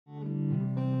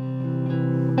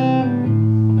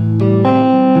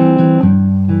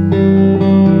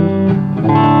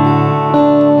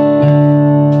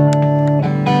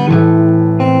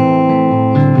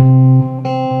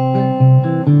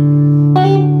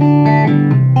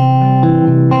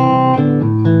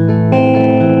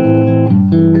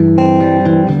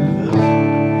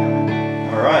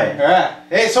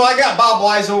I got Bob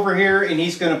Wise over here, and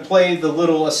he's going to play the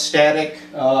little Astatic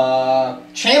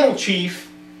Channel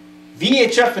Chief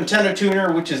VHF antenna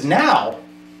tuner, which is now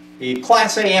a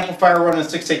Class A amplifier running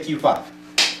 68Q5.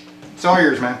 It's all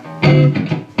yours, man.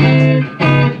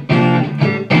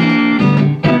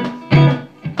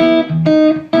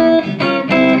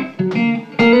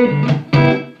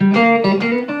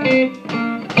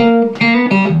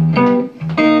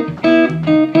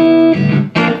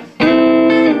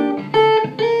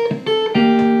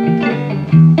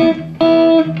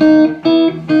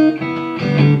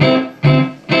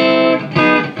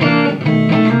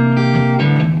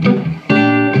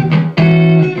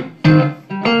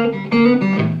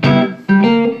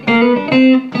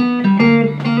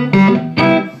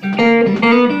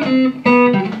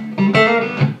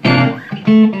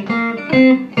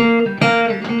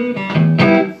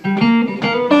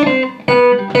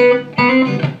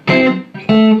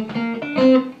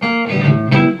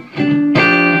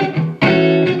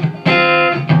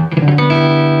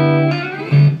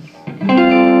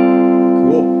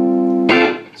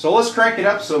 So let's crank it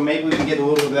up so maybe we can get a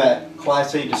little of that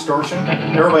Class A distortion.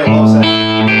 Everybody loves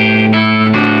that.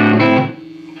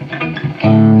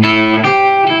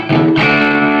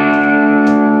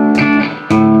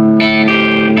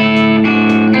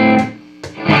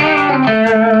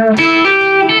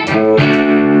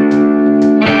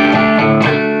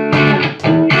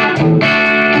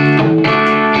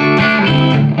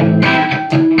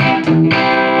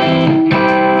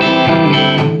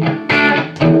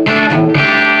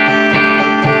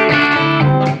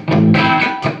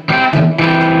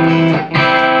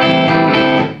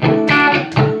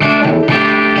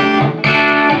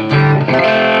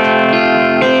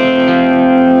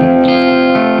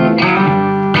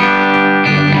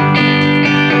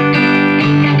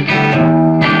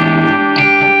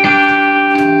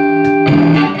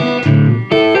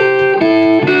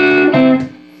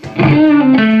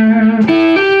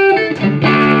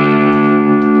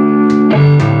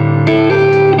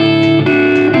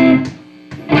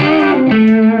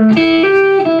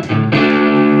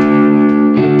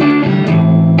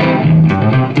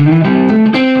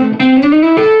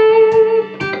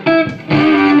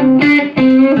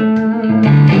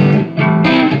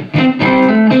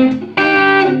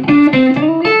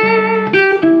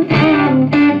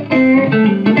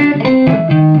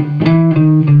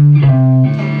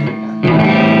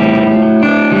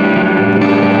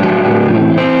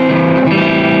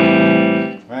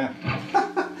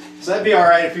 So that'd be all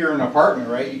right if you're in an apartment,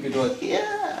 right? You could like,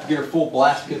 yeah, get her full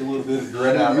blast, get a little bit of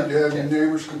dread out of it. You'd have your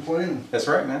neighbors complaining. That's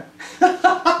right, man.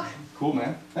 Cool,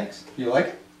 man. Thanks. You like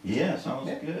it? Yeah, sounds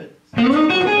good.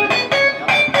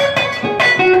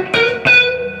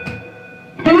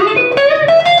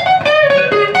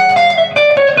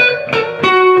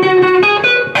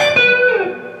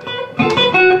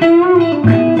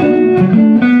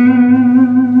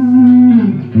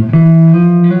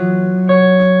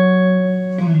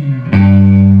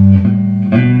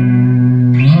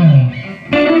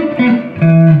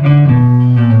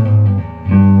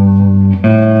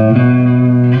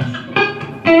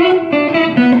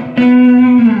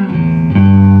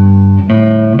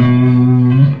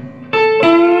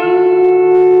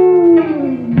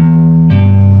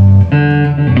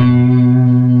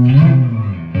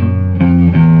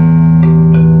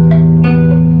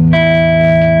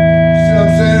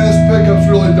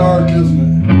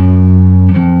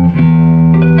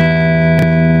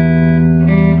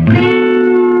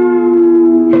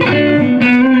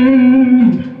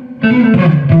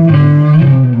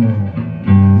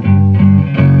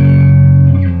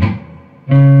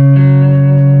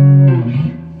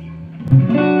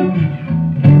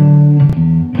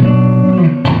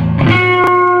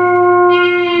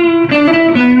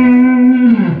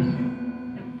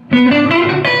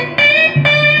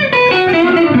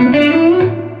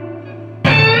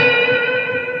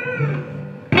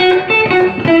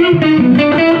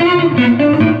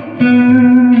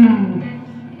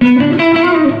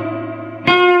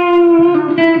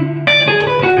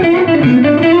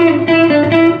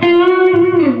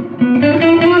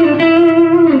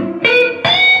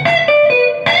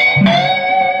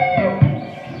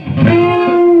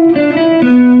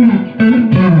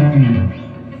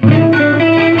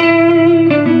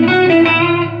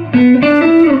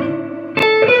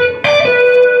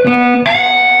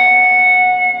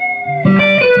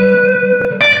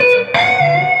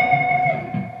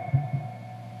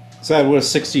 Is that what a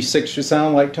 66 should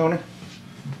sound like, Tony?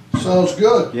 Sounds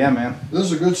good. Yeah, man. This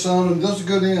is a good sound and this is a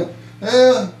good amp.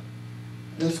 And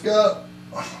it's got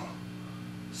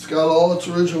all its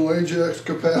original Ajax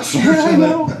capacitors in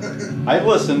it. I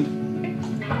listened.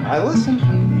 I listen.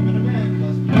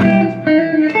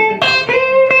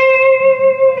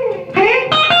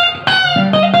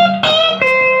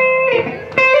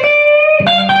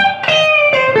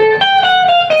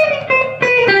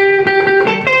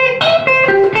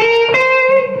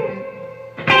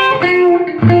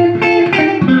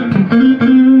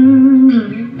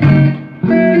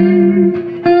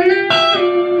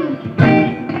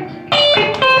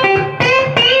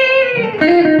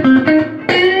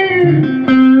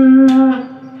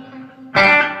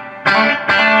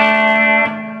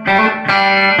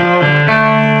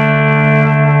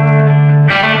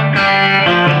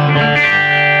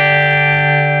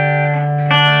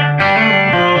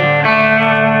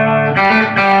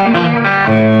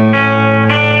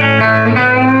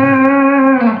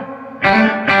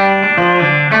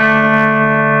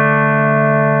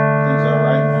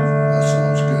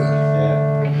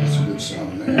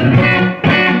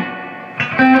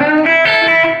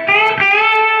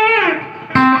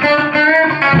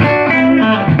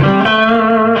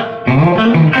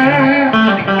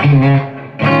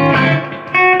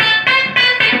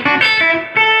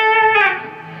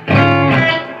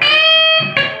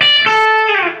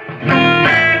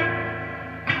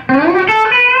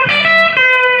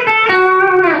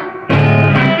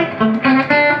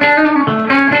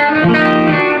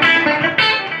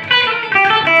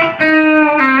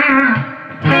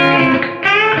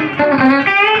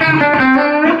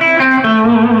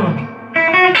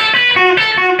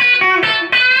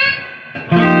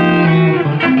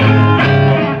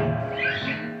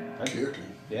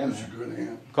 Yeah, that's a good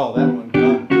amp. Call that one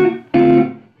done.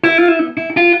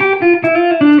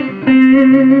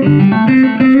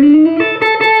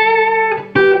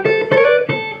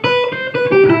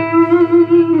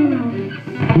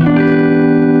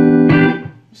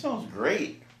 Sounds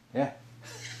great. Yeah.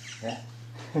 Yeah.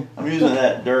 I'm using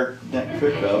that dark neck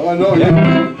pickup. Oh, I know. Yeah.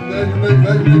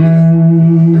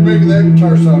 You're making that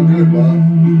guitar sound good, Bob.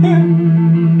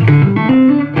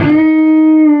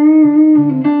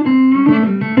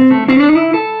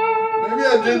 Maybe I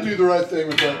did do the right thing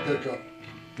with that pickup.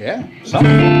 Yeah.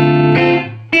 Something.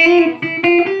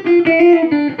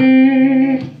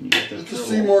 It's a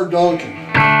Seymour Duncan.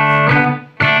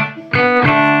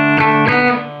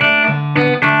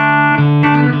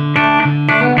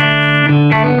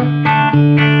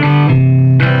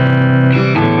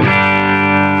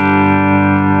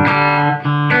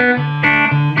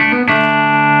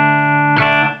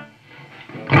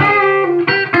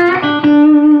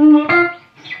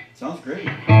 Sounds great.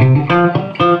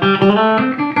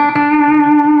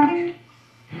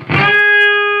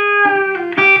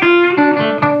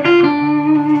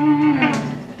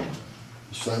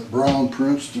 It's that brown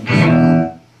Princeton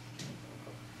sound.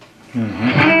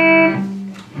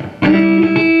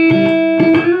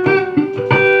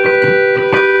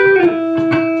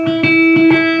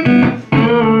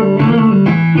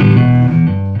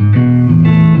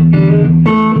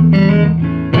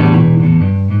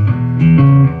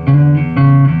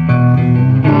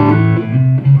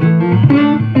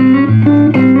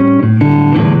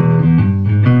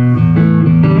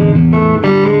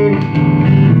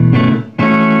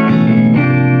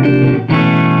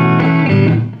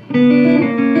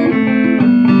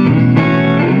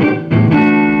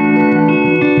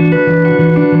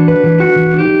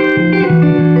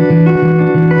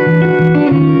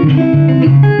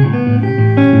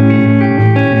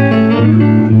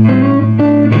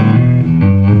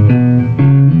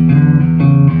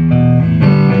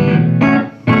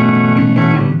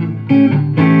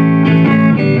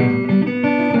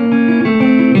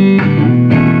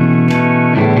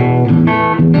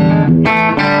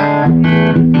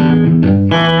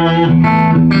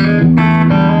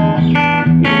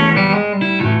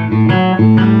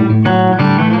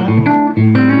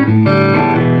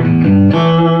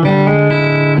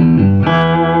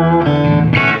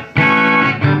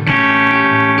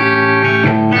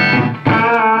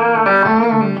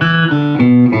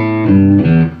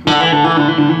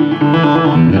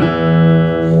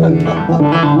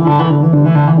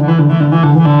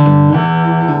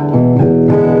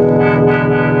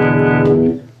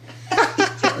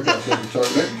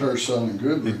 That guitar's sounding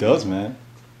good. It does, man.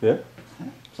 Yeah.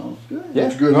 Sounds good. Yeah.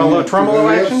 It's good. You want a little tremolo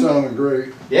action? Sounding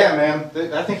great. Yeah, man.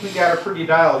 I think we got her pretty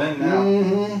dialed in now.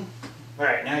 Mm-hmm. All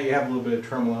right, now you have a little bit of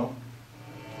tremolo.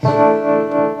 Where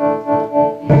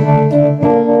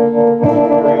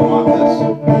do you want this?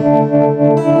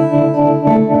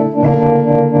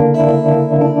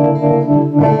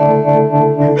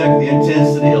 Bring back the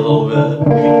intensity a little bit.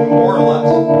 More or less?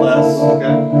 Less.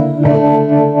 Okay.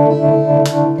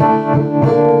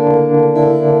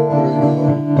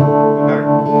 Better.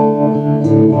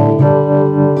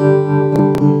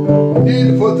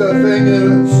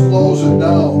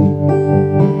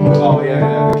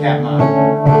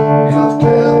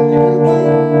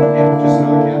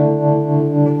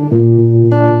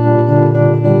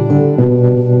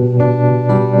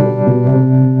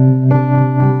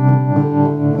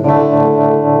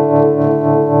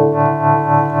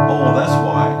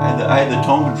 the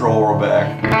tone control roll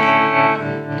back.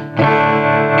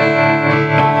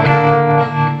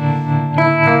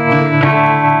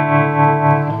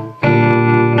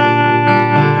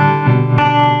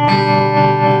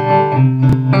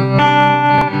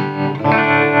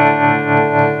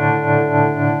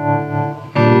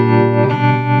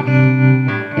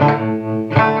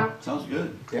 Sounds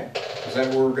good. Yeah. Is that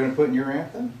what we're going to put in your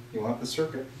amp then? You want the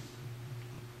circuit?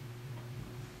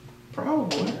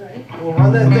 Probably. All right. We'll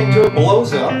run that thing till it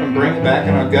blows up and bring it back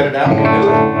and I'll gut it out and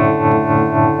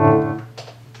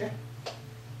do it. Okay.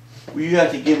 Well, you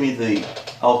have to give me the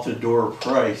out-the-door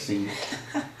pricing.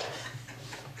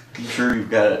 I'm sure you've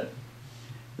got it.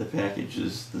 The package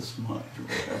is this much or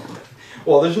whatever.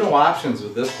 Well, there's no options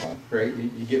with this one, right?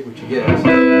 You get what you get. So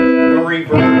no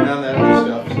reverb, none of that other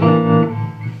stuff. So.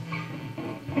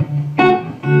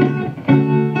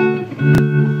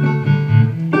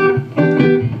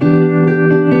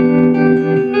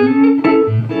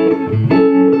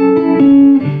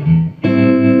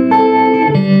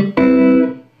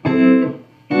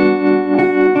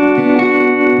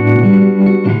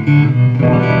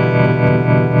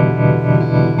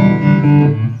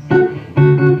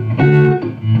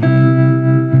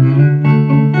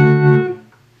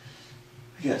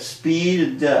 You got speed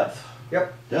and depth.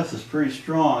 Yep. Depth is pretty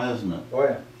strong, isn't it? Oh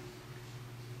yeah.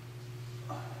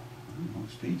 I don't know,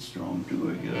 speed's strong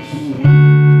too, I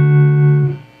guess.